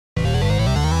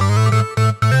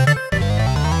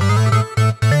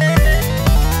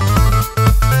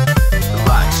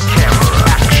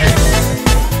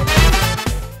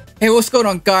Hey, what's going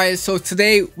on, guys? So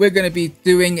today we're going to be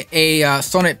doing a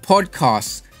Sonic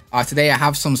podcast. Today I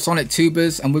have some Sonic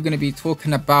tubers and we're going to be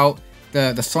talking about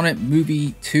the Sonic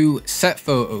Movie 2 set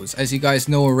photos. As you guys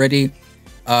know already,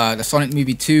 the Sonic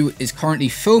Movie 2 is currently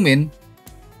filming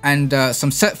and some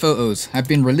set photos have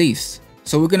been released.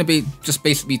 So we're going to be just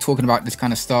basically talking about this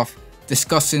kind of stuff,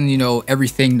 discussing, you know,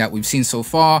 everything that we've seen so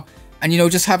far, and, you know,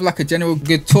 just have like a general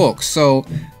good talk. So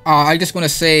I just want to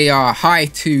say hi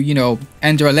to, you know,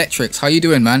 EnderElectrics. How you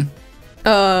doing, man?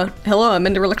 Hello, I'm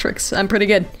EnderElectrics. I'm pretty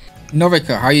good.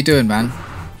 Novika, how you doing, man?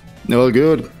 No,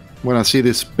 good. When I see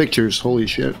these pictures, holy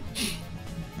shit.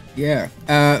 Yeah.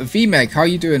 Vmeg, how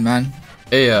you doing, man?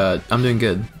 Hey, I'm doing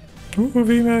good. Ooh,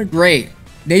 Vmeg. Great.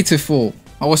 Nativefall.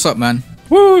 Oh, what's up, man?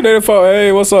 Woo, Nativefall.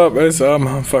 Hey, what's up?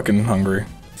 I'm fucking hungry.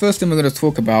 First thing we're going to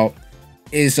talk about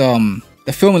is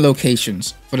the filming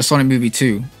locations for the Sonic Movie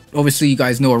 2. Obviously, you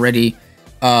guys know already,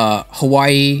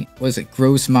 Hawaii, was it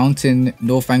Gross Mountain,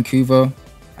 North Vancouver?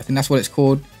 I think that's what it's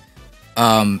called.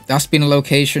 That's been a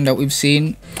location that we've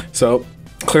seen. So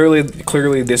clearly,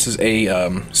 this is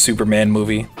a Superman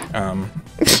movie.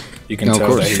 You can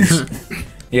tell that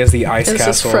he has the ice castle.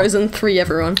 This is Frozen 3,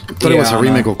 everyone. I thought it was a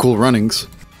remake of Cool Runnings.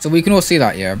 So we can all see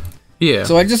that, yeah. Yeah.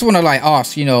 So I just want to like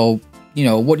ask, you know,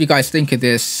 what you guys think of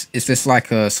this? Is this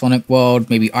like a Sonic World,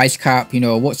 maybe Ice Cap? You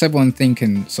know, what's everyone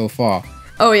thinking so far?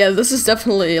 Oh yeah, this is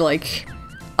definitely like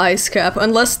Ice Cap,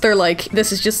 unless they're like,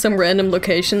 this is just some random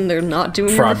location they're not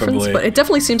doing a reference, but it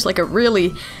definitely seems like a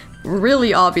really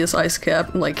obvious Ice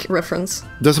Cap like reference.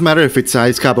 Doesn't matter if it's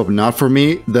Ice Cap or not for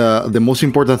me. The most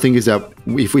important thing is that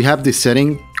if we have this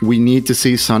setting, we need to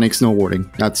see Sonic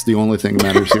snowboarding. That's the only thing that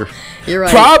matters here. You're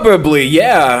right. Probably,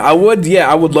 yeah. I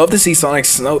would love to see Sonic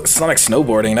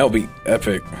snowboarding. That would be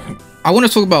epic. I want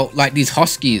to talk about like these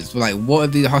Huskies. Like,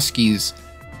 what do the Huskies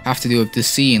have to do with this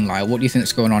scene? Like, what do you think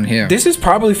is going on here? This is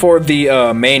probably for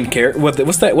the main character.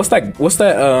 What's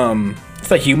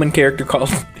that human character called?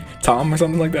 Tom or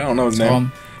something like that? I don't know his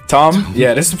name. Tom?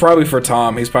 Yeah, this is probably for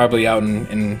Tom. He's probably out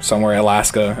in somewhere,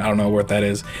 Alaska. I don't know where that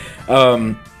is.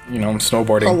 You know,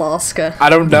 snowboarding. Alaska. I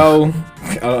don't know.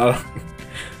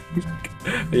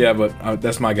 Yeah, but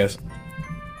that's my guess.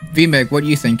 Vmeg, what are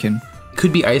you thinking?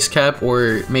 Could be Ice Cap,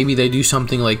 or maybe they do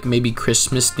something like maybe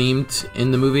Christmas themed in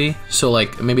the movie. So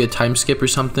like maybe a time skip or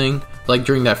something. Like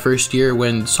during that first year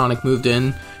when Sonic moved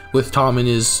in with Tom and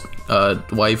his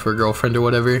wife or girlfriend or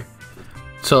whatever.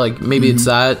 So like maybe it's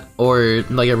that, or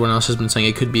like everyone else has been saying,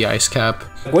 it could be Ice Cap.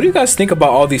 What do you guys think about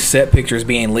all these set pictures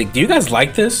being leaked? Do you guys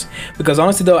like this? Because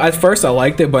honestly though, at first I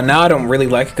liked it, but now I don't really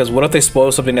like it, because what if they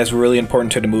spoil something that's really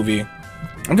important to the movie?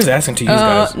 I'm just asking to you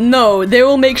guys. No, they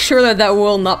will make sure that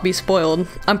will not be spoiled.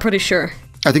 I'm pretty sure.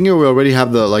 I think we already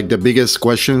have the biggest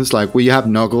questions. Like, we have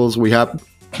Knuckles, we have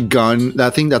G.U.N. I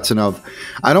think that's enough.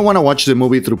 I don't want to watch the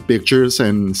movie through pictures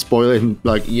and spoil it,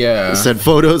 like set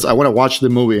photos. I want to watch the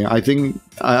movie. I think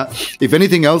if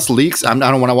anything else leaks, I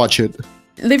don't want to watch it.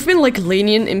 They've been like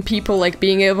lenient in people like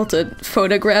being able to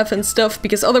photograph and stuff,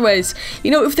 because otherwise,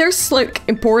 you know, if there's like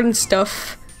important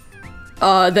stuff,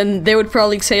 then they would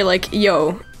probably say like,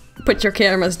 yo, put your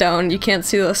cameras down, you can't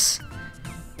see this.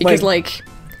 Because like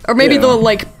or maybe they'll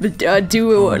like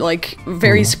do like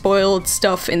very spoiled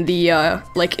stuff in the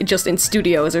like just in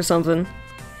studios or something.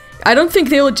 I don't think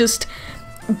they'll just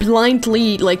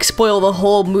blindly like spoil the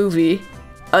whole movie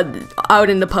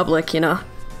out in the public, you know.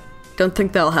 Don't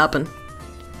think that'll happen.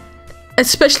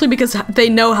 Especially because they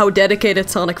know how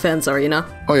dedicated Sonic fans are, you know.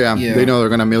 Oh yeah, they know they're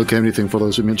gonna milk anything for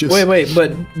those images. Wait,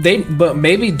 but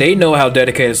maybe they know how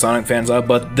dedicated Sonic fans are,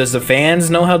 but does the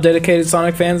fans know how dedicated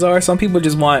Sonic fans are? Some people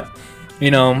just want,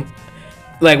 you know,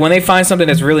 like when they find something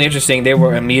that's really interesting, they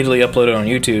will immediately upload it on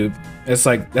YouTube. It's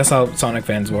like, that's how Sonic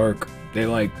fans work. They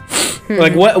like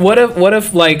what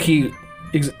if like he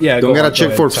don't gotta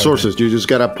check for sources. You just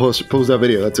gotta post that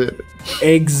video. That's it.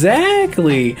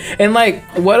 Exactly. And like,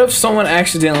 what if someone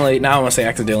accidentally, now I want to say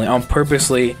accidentally,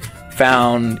 purposely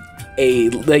found a,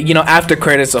 like, you know, after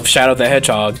credits of Shadow the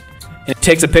Hedgehog, and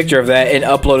takes a picture of that and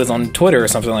uploads it on Twitter or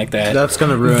something like that. That's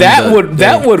gonna ruin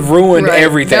that would ruin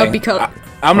everything. That would be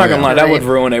I'm not gonna lie, that would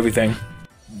ruin everything.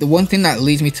 The one thing that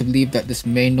leads me to believe that this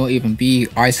may not even be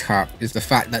Ice Cap is the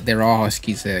fact that there are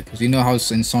Huskies here, because you know how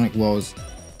in Sonic Worlds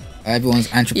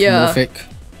everyone's anthropomorphic.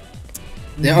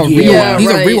 They are real. These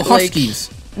are real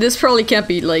Huskies. Like, this probably can't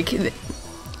be like.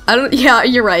 I don't. Yeah,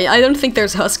 you're right. I don't think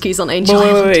there's Huskies on Angel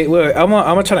Island. Wait. I'm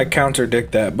gonna try to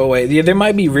contradict that. But wait, yeah, there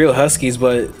might be real Huskies,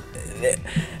 but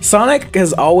Sonic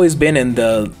has always been in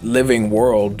the living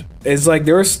world. It's like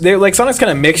like Sonic's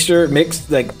kind of mixed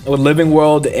like with living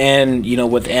world and, you know,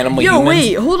 with animal humans.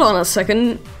 Wait, hold on a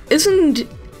second. Isn't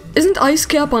Ice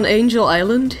Cap on Angel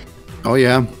Island? Oh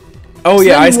yeah. Oh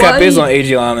yeah, then Ice Cap why- is on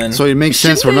AG Island. So it makes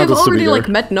sense for Shouldn't they have Knuckles to be already there. like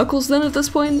met Knuckles then at this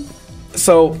point?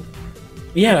 So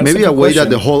yeah, that's Maybe a a good way question. that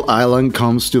the whole island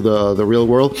comes to the real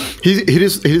world.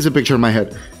 Here's a picture in my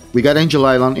head. We got Angel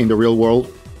Island in the real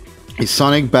world. It's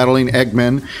Sonic battling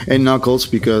Eggman and Knuckles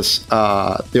because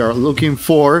they are looking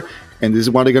for, and this is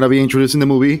what they're gonna be introduced in the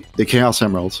movie, the Chaos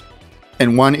Emeralds.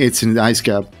 And one, it's in the Ice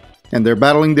Cap, and they're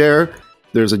battling there.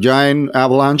 There's a giant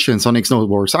avalanche and Sonic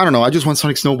snowboards. I don't know. I just want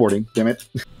Sonic snowboarding. Damn it.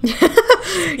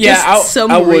 Yeah, Just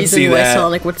some I would reason see why that.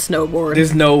 Sonic would snowboard.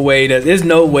 There's no way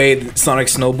that Sonic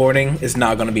snowboarding is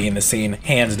not going to be in the scene,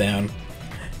 hands down.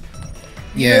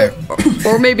 Yeah.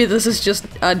 Or maybe this is just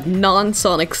a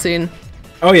non-Sonic scene.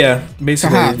 Oh yeah,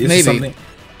 basically, Perhaps, it's maybe. something.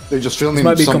 They're just This filming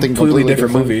might be a something completely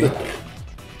different movie.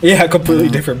 Yeah, a completely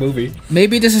different movie.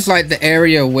 Maybe this is like the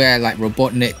area where like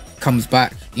Robotnik comes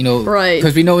back, you know, Right.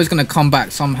 Because we know he's gonna come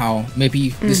back somehow. Maybe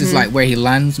this is like where he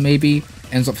lands. Maybe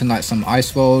ends up in like some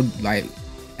ice world. Like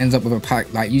ends up with a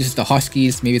pack. Like uses the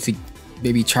Huskies. Maybe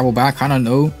to travel back. I don't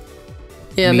know.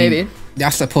 Yeah, I mean, maybe.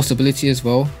 That's a possibility as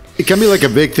well. It can be like a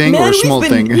big thing or a small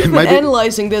thing. We've It been might be,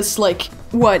 analyzing this like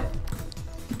what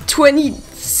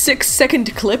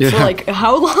 26-second clip for Yeah. like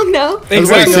how long now?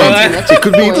 Exactly. it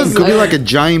could be like a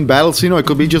giant battle scene, or it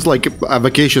could be just like a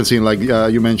vacation scene, like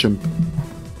you mentioned.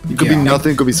 It could be Yeah.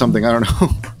 nothing. It could be something. I don't know.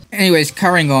 Anyways,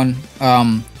 carrying on.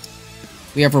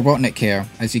 We have Robotnik here,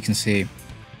 as you can see.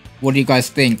 What do you guys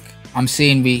think? I'm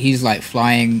seeing he's like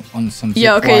flying on some.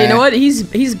 Yeah, zip okay, you wire. know what?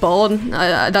 He's bald.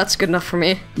 That's good enough for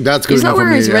me. That's good He's not enough for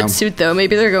wearing me. his Yeah. red suit though.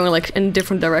 Maybe they're going like in a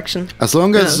different direction. As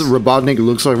long as Yes. Robotnik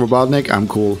looks like Robotnik, I'm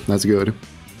cool. That's good.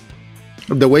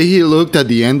 The way he looked at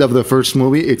the end of the first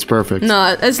movie, it's perfect.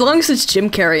 Nah, as long as it's Jim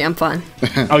Carrey, I'm fine.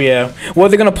 Oh yeah. Well,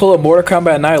 they're gonna pull up Mortal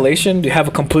Kombat Annihilation to have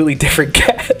a completely different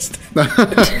cast.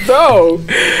 No.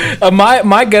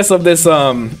 My guess of this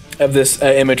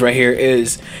image right here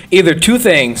is either two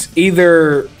things.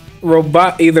 Either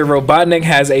Robotnik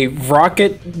has a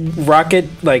rocket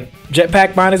like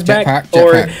jetpack behind his back,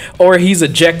 Jetpack. or he's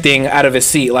ejecting out of his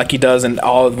seat like he does in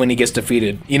all when he gets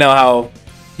defeated. You know how,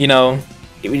 he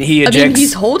ejects. I mean,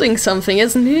 he's holding something,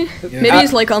 isn't he? Maybe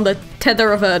he's like on the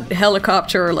tether of a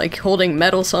helicopter, or like holding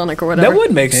Metal Sonic or whatever. That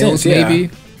would make Tails, sense. Yeah.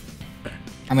 maybe.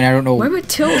 I mean, I don't know. Why would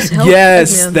Tails help?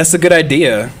 Yes, Eggman? that's a good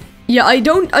idea. Yeah, I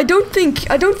don't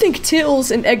think Tails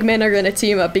and Eggman are gonna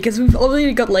team up, because we've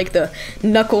already got like the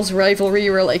Knuckles rivalry,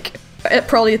 where like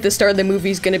probably at the start of the movie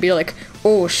is gonna be like,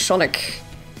 oh, Sonic,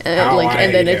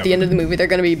 and then at the end of the movie they're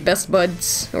gonna be best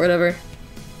buds or whatever,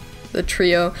 the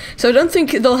trio. So I don't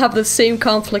think they'll have the same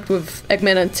conflict with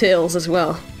Eggman and Tails as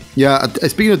well. Yeah,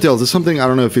 speaking of Tails, there's something, I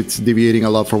don't know if it's deviating a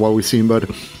lot from what we've seen, but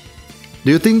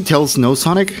do you think Tails knows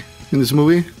Sonic in this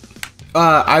movie?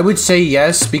 I would say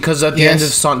yes, because at the end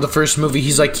Yes. of the first movie,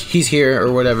 he's here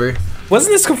or whatever.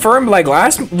 Wasn't this confirmed like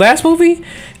last movie?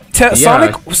 Yeah.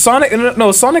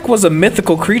 Sonic was a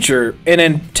mythical creature, and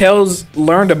then Tails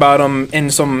learned about him in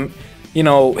some,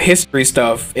 history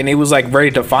stuff, and he was like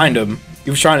ready to find him. He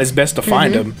was trying his best to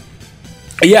find him.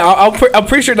 Yeah, I'm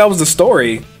pretty sure that was the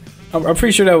story. I'm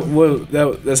pretty sure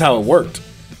that's how it worked.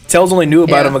 Tails only knew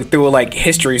about him through like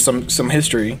history, some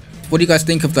history. What do you guys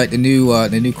think of like the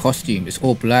new costume? It's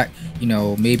all black.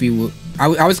 Maybe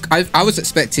I was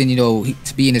expecting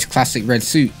to be in his classic red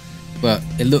suit, but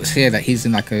it looks here that he's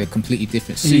in like a completely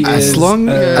different suit. As long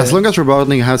as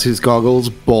Robotnik has his goggles,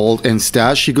 bald, and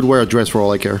stash, he could wear a dress for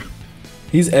all I care.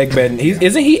 He's Eggman.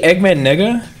 Isn't he Eggman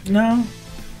nigga? No.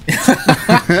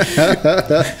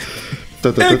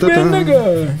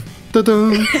 Eggman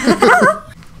nigga.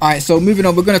 Alright, so moving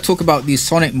on, we're going to talk about these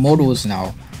Sonic models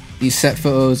now. These set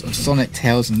photos of Sonic,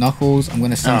 Tails, and Knuckles. I'm going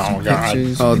to send some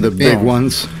pictures. Oh, in the a bit. big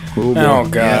ones. Oh, boy. Oh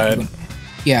god.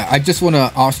 Yeah, I just want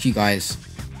to ask you guys.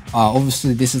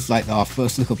 Obviously, this is like our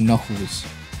first look of Knuckles.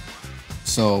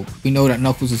 So we know that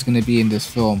Knuckles is going to be in this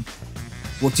film.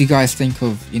 What do you guys think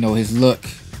of his look?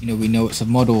 We know it's a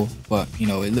model, but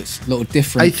it looks a little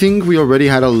different. I think we already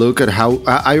had a look at how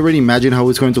I already imagine how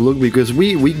it's going to look, because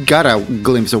we got a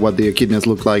glimpse of what the echidnas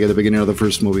looked like at the beginning of the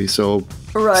first movie, so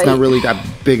it's not really that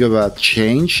big of a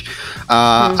change.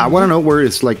 I want to know where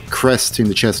its like crest in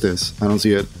the chest is. I don't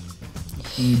see it.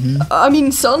 I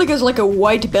mean, Sonic has like a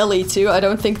white belly too. I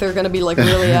don't think they're gonna be like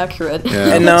really accurate.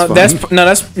 Yeah, And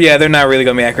they're not really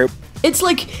gonna be accurate. It's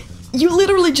like you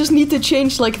literally just need to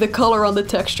change like the color on the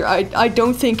texture. I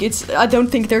don't think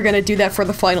they're gonna do that for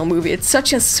the final movie. It's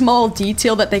such a small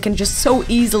detail that they can just so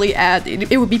easily add.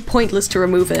 It would be pointless to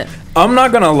remove it. I'm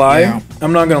not gonna lie. Yeah.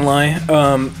 I'm not gonna lie.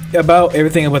 About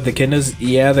everything about the echidnas,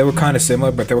 yeah, they were kind of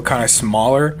similar, but they were kind of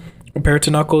smaller. compared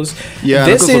to Knuckles. Yeah,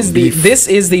 this Knuckles is beef. this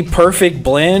is the perfect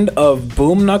blend of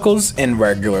Boom Knuckles and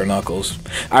regular Knuckles.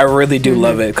 I really do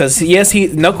love it because yes,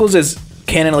 Knuckles is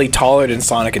canonly taller than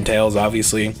Sonic and Tails.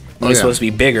 Obviously, he's supposed to be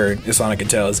bigger than Sonic and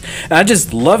Tails, and I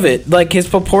just love it. Like his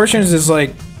proportions is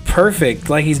like perfect.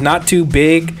 Like he's not too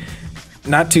big,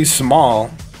 not too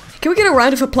small. Can we get a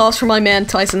round of applause for my man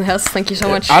Tyson Hess? Thank you so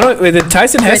much. Did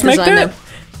Tyson Hess make design, that?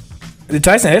 Did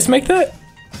Tyson Hess make that?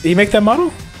 Did he make that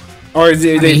model? Or is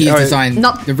it, he designed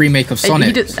the remake of Sonic.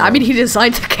 He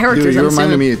designed the characters. Dude, you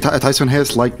reminded me. Tyson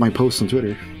Hess liked my post on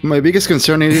Twitter. My biggest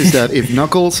concern is that if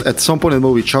Knuckles at some point in the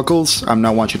movie chuckles, I'm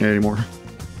not watching it anymore.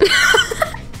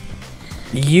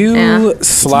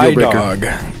 Sly dog.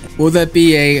 Will there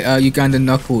be a Ugandan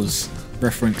Knuckles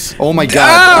reference? Oh my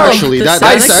god! Actually,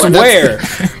 I swear.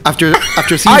 After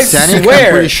seeing Sonic,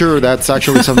 I'm pretty sure that's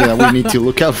actually something that we need to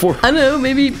look out for. I don't know,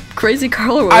 maybe Crazy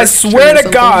Carl. I swear to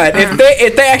God,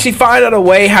 if they actually find out a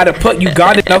way how to put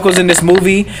Ugandan Knuckles in this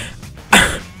movie,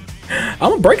 I'm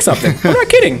gonna break something. I'm not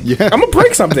kidding. Yeah. I'm gonna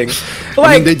break something. Like,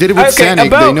 I mean, they did it with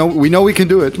Sonic. We know we can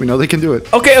do it. We know they can do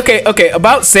it. Okay.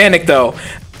 About Sonic though,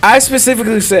 I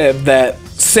specifically said that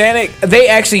Sonic. They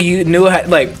actually knew how,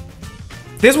 like.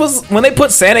 This was when they put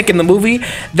Sonic in the movie.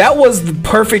 That was the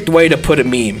perfect way to put a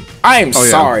meme. I am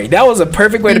sorry. That was a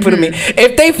perfect way to put a meme.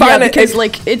 If they find because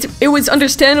it was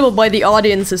understandable by the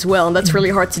audience as well, and that's really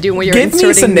hard to do when you're give me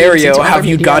a scenario how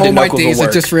you got to Knuckles. Oh my days!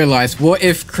 I just realized. What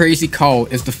if Crazy Carl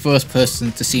is the first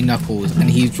person to see Knuckles and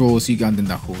he draws Ugandan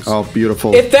Knuckles? Oh,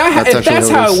 beautiful! If that's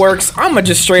how it works, I'm gonna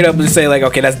just straight up and say like,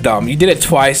 okay, that's dumb. You did it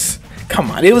twice. Come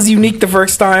on, it was unique the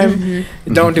first time.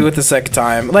 Don't do it the second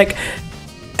time. Like.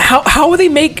 How would they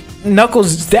make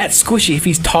Knuckles that squishy if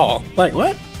he's tall? Like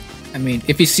what? I mean,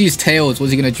 if he sees Tails,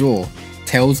 what's he gonna draw?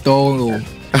 Tails doll or?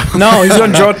 No, he's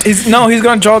gonna draw. He's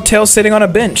gonna draw Tails sitting on a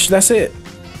bench. That's it.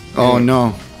 Oh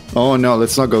no!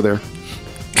 Let's not go there.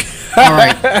 All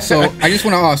right. So I just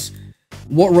want to ask,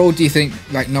 what role do you think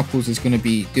like Knuckles is going to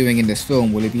be doing in this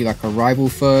film? Will it be like a rival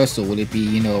first, or will it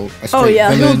be a straight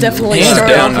villain? He'll definitely start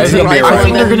down. off as a rival.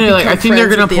 I think they're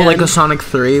gonna pull like a Sonic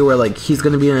 3 where like he's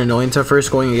gonna be an annoyance at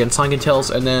first going against Sonic and Tails,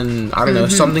 and then I don't know,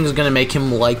 something's gonna make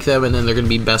him like them, and then they're gonna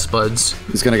be best buds.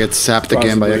 He's gonna get sapped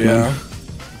again by Eggman.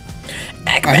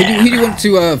 Who do you want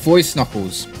to voice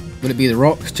Knuckles? Would it be The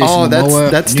Rock, Jason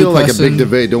Momoa, that's still like a big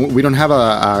debate. We don't have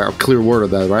a clear word of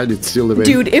that, right? It's still a debate.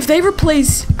 Dude, if they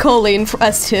replace Colleen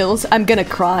as Tails, I'm gonna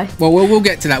cry. Well, we'll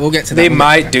get to that. They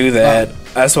might do that.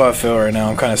 That's what I feel right now.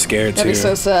 I'm kind of scared That'd be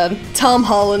so sad. Tom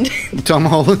Holland. Tom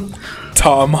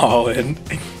Holland.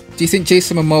 Do you think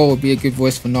Jason Momoa would be a good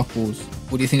voice for Knuckles?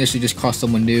 Or do you think they should just cast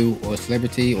someone new or a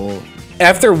celebrity or?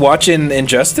 After watching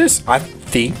Injustice, I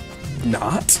think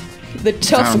not. The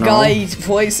tough guy's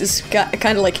voice is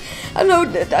kind of like, I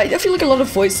don't know, I feel like a lot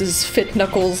of voices fit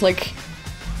Knuckles, like,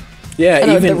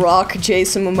 even The Rock,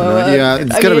 Jason Momoa. Yeah,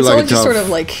 it's gotta be like a tough, sort of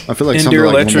like, I feel like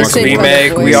EnderElectrics,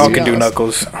 Vmeg, we all can do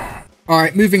Knuckles.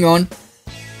 Alright, moving on.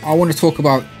 I want to talk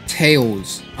about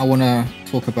Tails. I want to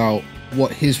talk about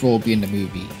what his role will be in the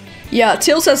movie. Yeah,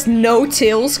 Tails has no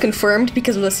tails confirmed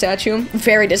because of the statue.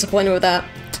 Very disappointed with that.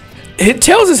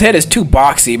 Tails' head is too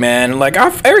boxy, man. Like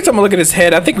every time I look at his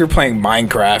head, I think we're playing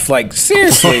Minecraft. Like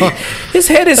seriously, his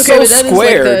head is so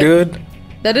square, dude.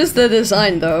 That is the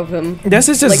design, though, of him. That's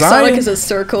his design. Like Sonic is a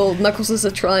circle, Knuckles is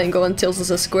a triangle, and Tails is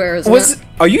a square. Isn't it?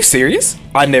 Are you serious?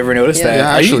 I never noticed that.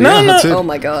 Yeah, actually, no. Oh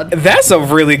my god. That's a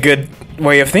really good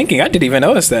way of thinking. I didn't even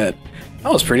notice that.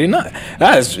 That was pretty nice.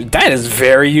 That is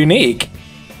very unique.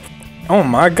 Oh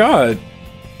my god.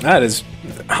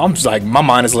 I'm just like, my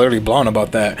mind is literally blown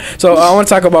about that. So I want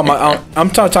to talk about I'm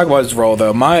trying to talk about his role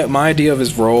though. My idea of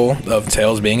his role of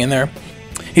Tails being in there.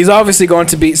 He's obviously going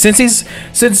to be since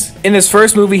in his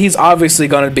first movie he's obviously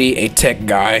going to be a tech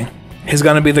guy. He's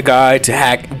going to be the guy to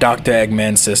hack Dr.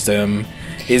 Eggman's system.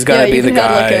 He's going to be the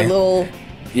guy. Like a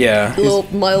little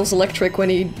Miles Electric when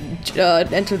he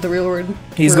entered the real world.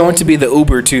 He's going to be the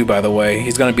Uber too, by the way.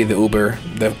 He's going to be the Uber,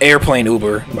 the airplane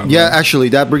Uber. Yeah, actually,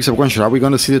 that brings up a question. Are we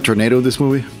going to see the tornado in this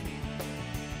movie?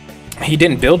 He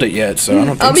didn't build it yet, so I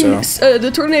don't think so.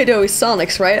 The tornado is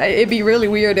Sonic's, right? It'd be really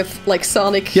weird if, like,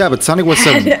 Sonic. Yeah, but Sonic was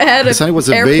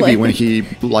a baby when he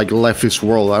like left his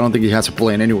world. I don't think he has a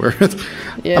plane anywhere.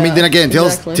 Yeah, I mean, then again,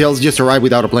 Tails just arrived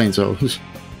without a plane, so.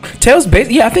 Tails,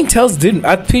 I think Tails didn't.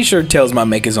 I'm pretty sure Tails might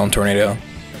make his own tornado.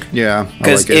 Yeah,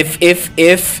 because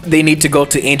if they need to go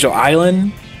to Angel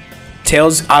Island,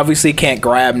 Tails obviously can't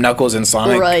grab Knuckles and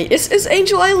Sonic. Right. Is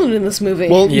Angel Island in this movie?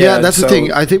 Well, yeah, that's the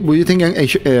thing. I think. Do you think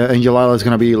Angel Island is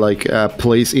gonna be like a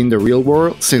place in the real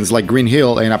world? Since like Green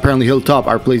Hill and apparently Hilltop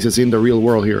are places in the real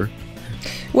world here.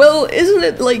 Well, isn't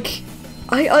it like?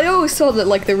 I always thought that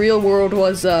like the real world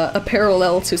was a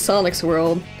parallel to Sonic's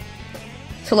world.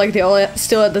 So like they all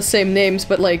still had the same names,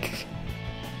 but like,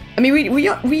 I mean,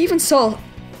 we even saw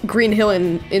Green Hill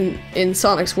in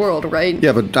Sonic's world, right?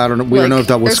 Yeah, but I don't know. We don't know if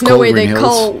that was there's called no way Green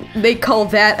Hills. they call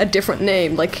that a different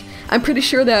name. Like, I'm pretty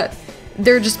sure that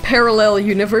they're just parallel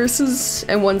universes,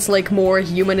 and one's like more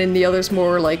human and the other's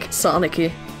more like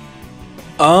Sonic-y.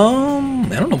 I don't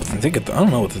know what to think. I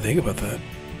don't know what to think about that.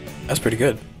 That's pretty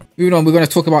good. Moving on, we're going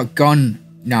to talk about G.U.N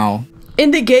now. In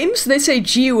the games, they say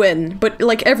G.U.N, but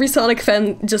like every Sonic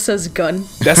fan just says Gun.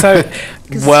 That's how.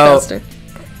 Well,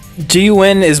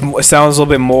 G.U.N sounds a little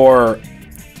bit more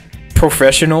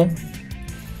professional.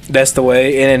 That's the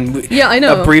way, and yeah, I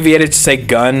know. Abbreviated to say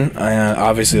gun.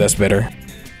 Obviously, that's better.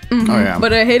 Mm-hmm. Oh yeah.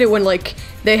 But I hate it when like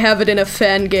they have it in a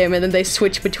fan game and then they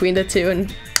switch between the two,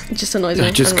 and it just annoys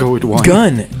me. Just go with one.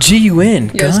 Gun.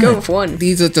 G.U.N. Yeah, let's go with one.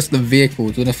 These are just the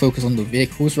vehicles. We're gonna focus on the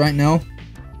vehicles right now.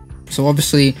 So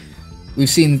obviously, we've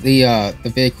seen the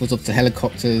vehicles of the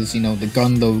helicopters. You know, the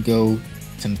gun logo,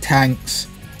 some tanks.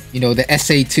 You know, the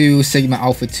SA2, Sigma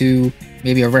Alpha 2,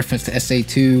 maybe a reference to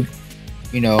SA2.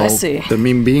 You know, I see. The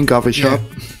Mean Bean coffee shop.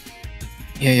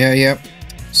 Yeah.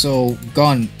 So,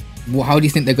 G.U.N, how do you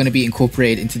think they're going to be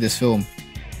incorporated into this film?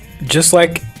 Just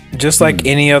like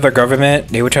any other government,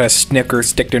 they would try to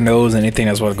stick their nose in anything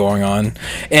that's what's going on.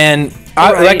 And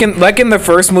like in the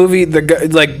first movie,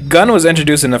 G.U.N was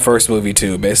introduced in the first movie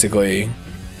too, basically.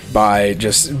 By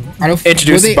just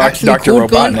introduced by Dr.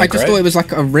 Robotnik, I just thought it was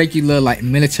like a regular like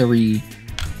military.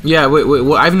 Yeah, wait.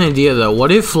 Well, I have an idea though.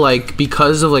 What if like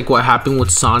because of like what happened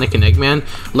with Sonic and Eggman,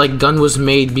 like G.U.N was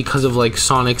made because of like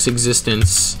Sonic's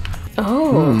existence?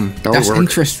 Oh, that's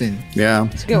interesting. Yeah.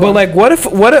 But like, what if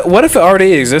it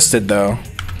already existed though?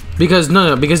 Because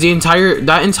because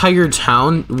that entire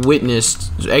town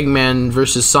witnessed Eggman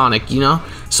versus Sonic, you know?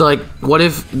 So like what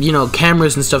if, you know,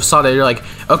 cameras and stuff saw that, they're like,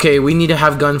 okay, we need to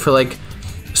have G.U.N for like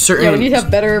certain. Yeah, we need to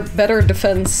have better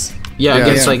defense. Yeah,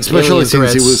 against like especially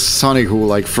since threats. it was Sonic who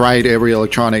like fried every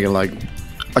electronic in like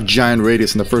a giant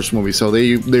radius in the first movie, so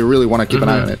they really want to keep an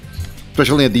eye on it.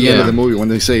 Especially at the end of the movie when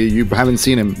they say you haven't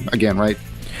seen him again, right?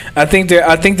 I think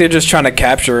they're just trying to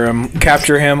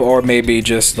capture him, or maybe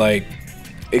just like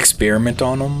experiment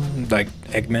on him, like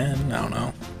Eggman. I don't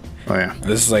know. Oh yeah.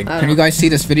 This is like. Can you guys see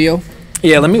this video?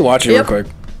 Yeah, let me watch it real quick.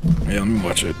 Yeah, let me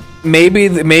watch it.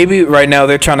 Maybe right now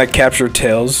they're trying to capture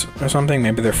Tails or something.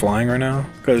 Maybe they're flying right now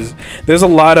because there's a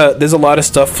lot of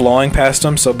stuff flowing past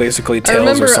them. So basically,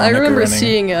 Tails or Sonic I remember are running.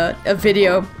 seeing a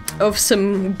video of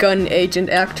some G.U.N agent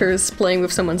actors playing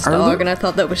with someone's dog, and I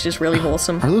thought that was just really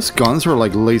wholesome. Are those guns or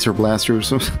like laser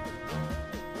blasters?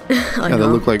 I they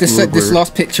look like this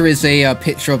last picture is a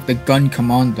picture of the G.U.N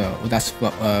commander. Well, that's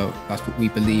what we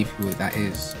believe who that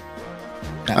is.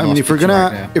 I mean, if we're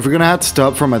gonna add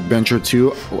stuff from Adventure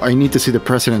 2, I need to see the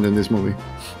president in this movie.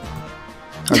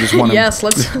 I just want. Yes,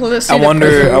 let's see.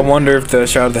 I wonder if the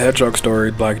Shadow the Hedgehog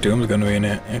story, Black Doom, is going to be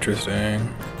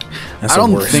interesting. That's I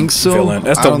don't think so. Villain.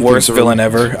 That's the worst villain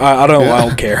ever. I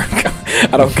don't care.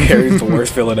 I don't care. He's the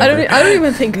worst villain ever. I don't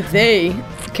even think they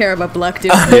care about Black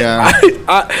Doom.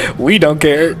 Yeah. We don't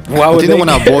care. Why would they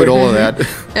want to avoid all of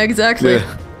that? Exactly.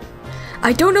 Yeah.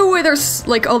 I don't know why there's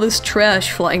like all this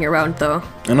trash flying around though.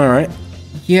 I know, right?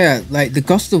 Yeah, like the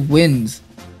gust of winds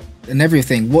and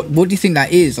everything. What do you think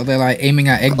that is? Are they like aiming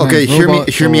at Eggman's Okay,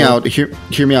 hear me out.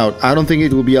 Hear me out. I don't think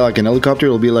it will be like an helicopter.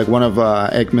 It'll be like one of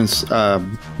Eggman's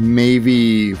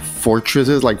maybe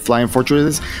fortresses, like flying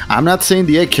fortresses. I'm not saying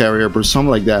the egg carrier, but something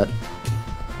like that.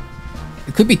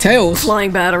 It could be Tails.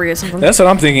 Flying battery or something. That's what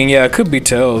I'm thinking. Yeah, it could be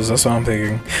Tails. That's what I'm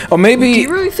thinking. Or maybe. Do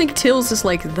you really think Tails is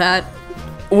like that?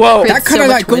 Well, that kind of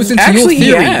like goes into actually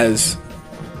your theory. He has.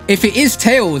 If it is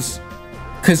Tails,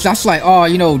 because that's like, oh,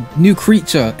 you know, new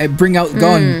creature, bring out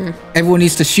gun. Everyone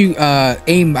needs to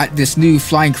aim at this new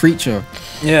flying creature.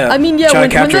 Yeah. I mean, yeah, when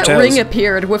that Tails. ring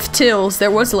appeared with Tails,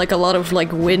 there was like a lot of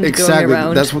like wind going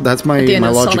around. That's my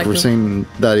logic for saying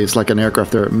that it's like an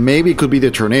aircraft there. Maybe it could be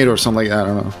the tornado or something like that. I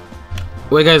don't know.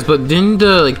 Wait, guys, but didn't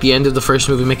the end of the first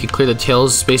movie make it clear that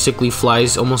Tails basically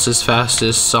flies almost as fast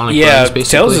as Sonic runs, basically?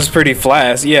 Tails is pretty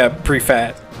fast. Yeah, pretty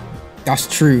fast. That's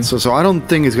true. So I don't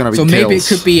think it's gonna be. So Tails. maybe it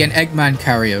could be an Eggman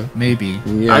carrier. Maybe.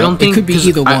 Yeah. I don't think it could be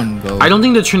either one though. I don't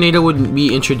think the tornado would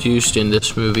be introduced in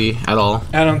this movie at all.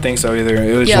 I don't think so either.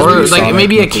 It was or like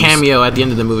maybe a cameo at the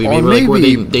end of the movie, maybe like where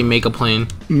they make a plane.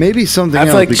 Maybe something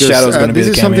else. Like because Shadow's gonna be this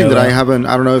the is something cameo, that I haven't.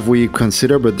 I don't know if we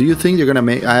consider, but do you think they're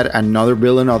gonna add another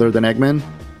villain other than Eggman?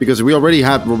 Because we already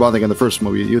had Robotnik in the first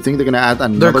movie. You think they're gonna add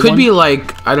another one? There could be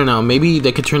like, I don't know, maybe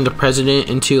they could turn the president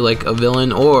into like a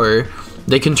villain, or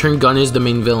they can turn Gun as the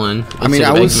main villain. I mean,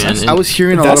 I was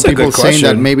hearing a lot of people saying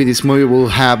that maybe this movie will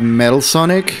have Metal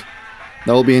Sonic.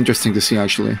 That will be interesting to see,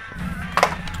 actually.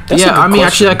 I mean,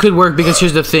 actually, that could work because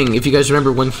here's the thing. If you guys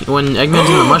remember, when Eggman's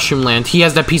in the Mushroom Land, he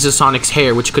has that piece of Sonic's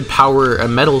hair, which could power a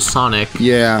Metal Sonic.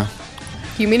 Yeah.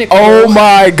 You mean Oh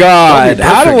my god!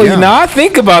 How do we not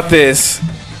think about this?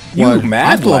 You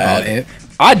mad I thought about it.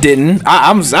 I didn't.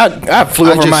 I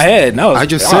flew over my head. No, I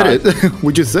just said it.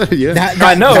 We just said it. Yeah.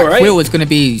 I know, that right? quill is going to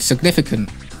be significant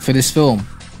for this film.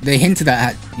 They hinted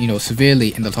at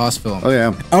severely in the last film. Oh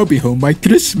yeah. I'll be home by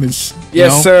Christmas.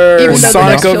 Yes, sir. Even though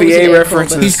Sonic the OVA show's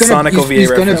references. He's Sonic OVA he's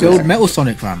going to references. build Metal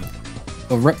Sonic RAM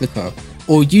or replica,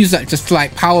 or use that just to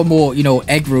like power more,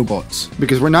 egg robots.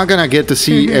 Because we're not gonna get to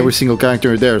see every single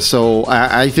character there, so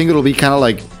I think it'll be kind of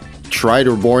like tried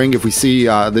or boring if we see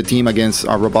the team against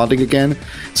Robotnik again.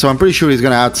 So I'm pretty sure he's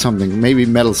gonna add something, maybe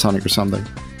Metal Sonic or something.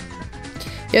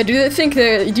 Yeah, do you think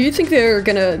they're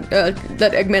gonna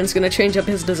that Eggman's gonna change up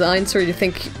his designs, or do you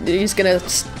think he's gonna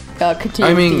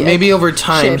continue? I mean, maybe over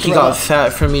time he got robot? fat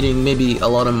from eating maybe a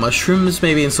lot of mushrooms,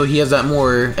 maybe, and so he has that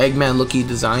more Eggman-looky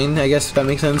design. I guess if that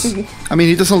makes sense. I mean,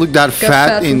 he doesn't look that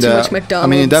fat in the. I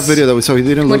mean, in that video that we saw, he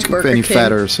didn't look any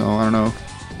fatter. So I don't know.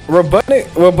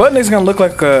 Robotnik's gonna look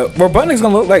like Robotnik's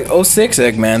gonna look like 06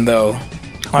 Eggman though.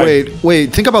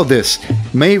 Wait, think about this.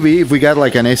 Maybe if we got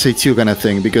like an SA2 kind of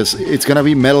thing, because it's gonna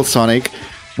be Metal Sonic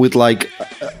with like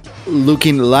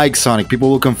looking like Sonic. People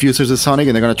will confuse her as Sonic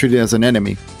and they're gonna treat it as an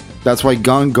enemy. That's why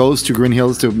Gun goes to Green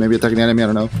Hills to maybe attack the enemy. I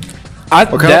don't know.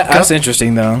 That's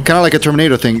interesting though. Kind of like a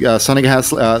Terminator thing. Sonic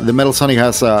has the Metal Sonic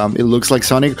has it looks like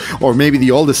Sonic, or maybe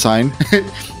the old design.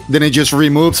 Then it just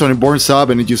removes when it burns up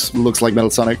and it just looks like Metal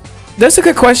Sonic. That's a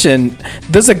good question.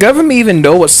 Does the government even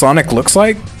know what Sonic looks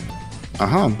like?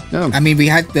 Yeah. I mean, we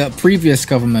had the previous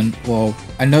government, well,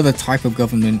 another type of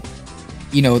government.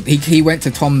 He went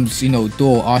to Tom's,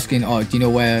 door asking, "Oh, do you know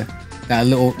where that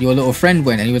your little friend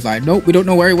went?" And he was like, "Nope, we don't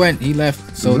know where he went. He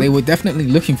left." So they were definitely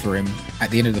looking for him at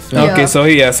the end of the film. Okay, so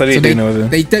they know them.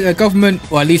 The government,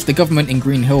 or at least the government in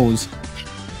Green Hills,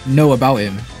 know about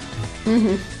him.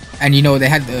 And they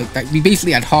had we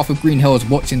basically had half of Green Hills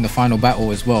watching the final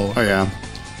battle as well. Oh yeah.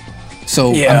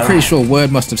 So I'm pretty sure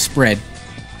word must have spread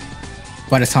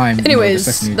by the time. Anyways,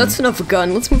 that's enough of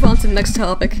Gun. Let's move on to the next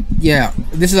topic. Yeah,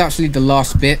 this is actually the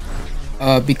last bit.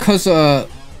 Because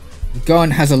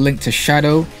Gun has a link to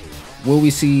Shadow, will we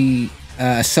see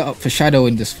a setup for Shadow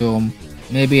in this film?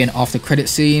 Maybe an after credit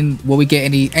scene? Will we get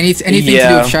anything to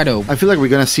do with Shadow? I feel like we're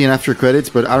gonna see an after credits,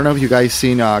 but I don't know if you guys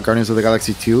seen Guardians of the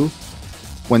Galaxy 2.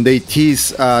 When they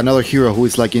tease another hero who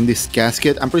is like in this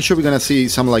casket, I'm pretty sure we're gonna see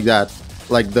something like that,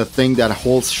 like the thing that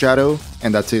holds Shadow,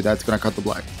 and that's it. That's gonna cut the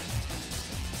black.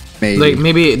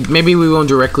 Maybe we won't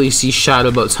directly see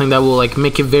Shadow, but something that will like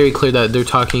make it very clear that they're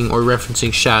talking or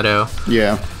referencing Shadow.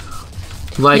 Yeah.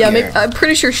 I'm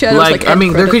pretty sure Shadow's like I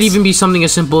mean, there could credits. even be something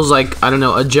as simple as like, I don't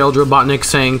know, a jailed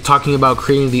Robotnik talking about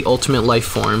creating the ultimate life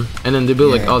form, and then they'd be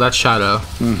like, "Oh, that's Shadow."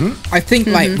 I think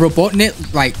like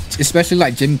Robotnik, like especially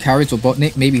like Jim Carrey's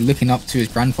Robotnik, maybe looking up to his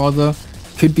grandfather,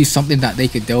 could be something that they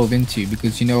could delve into,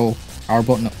 because our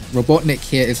Robotnik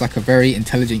here is like a very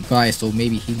intelligent guy, so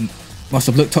maybe he must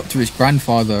have looked up to his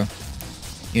grandfather.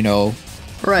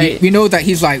 Right. We know that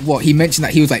he's like he mentioned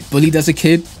that he was like bullied as a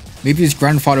kid. Maybe his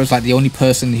grandfather was like the only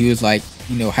person he was like,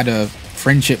 had a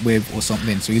friendship with or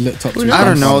something. So he looked up to his I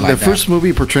don't know. like the first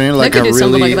movie portraying like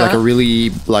a really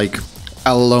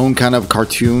alone kind of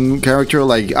cartoon character.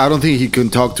 Like, I don't think he can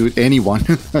talk to anyone.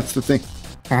 That's the thing.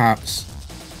 Perhaps.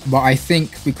 But I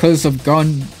think because of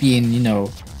Gun being,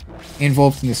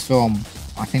 involved in this film,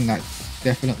 I think that's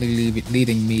definitely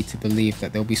leading me to believe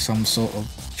that there'll be some sort of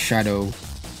Shadow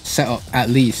setup, at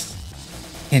least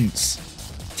hints,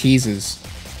 teasers.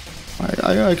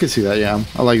 I can see that, yeah.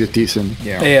 I like the teasing.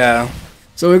 Yeah.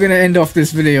 So we're gonna end off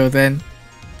this video then.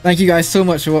 Thank you guys so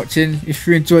much for watching. If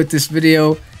you enjoyed this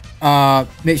video,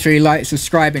 make sure you like,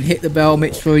 subscribe, and hit the bell.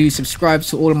 Make sure you subscribe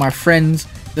to all of my friends.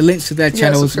 The links to their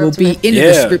channels will be in the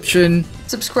description.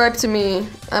 Subscribe to me.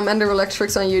 I'm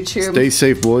EnderElectrics on YouTube. Stay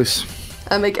safe, boys.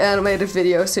 I make animated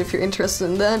videos, so if you're interested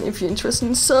in that, if you're interested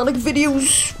in Sonic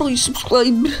videos, please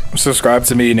subscribe. Subscribe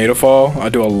to me, Nativefall. I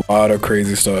do a lot of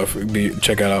crazy stuff.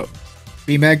 Check it out.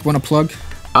 Vmeg, wanna plug?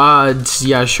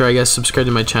 Yeah, sure. I guess subscribe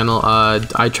to my channel.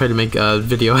 I try to make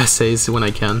video essays when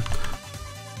I can.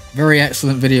 Very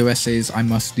excellent video essays, I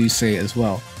must do say as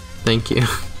well. Thank you.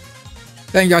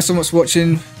 Thank you guys so much for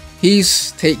watching.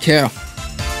 Peace. Take care.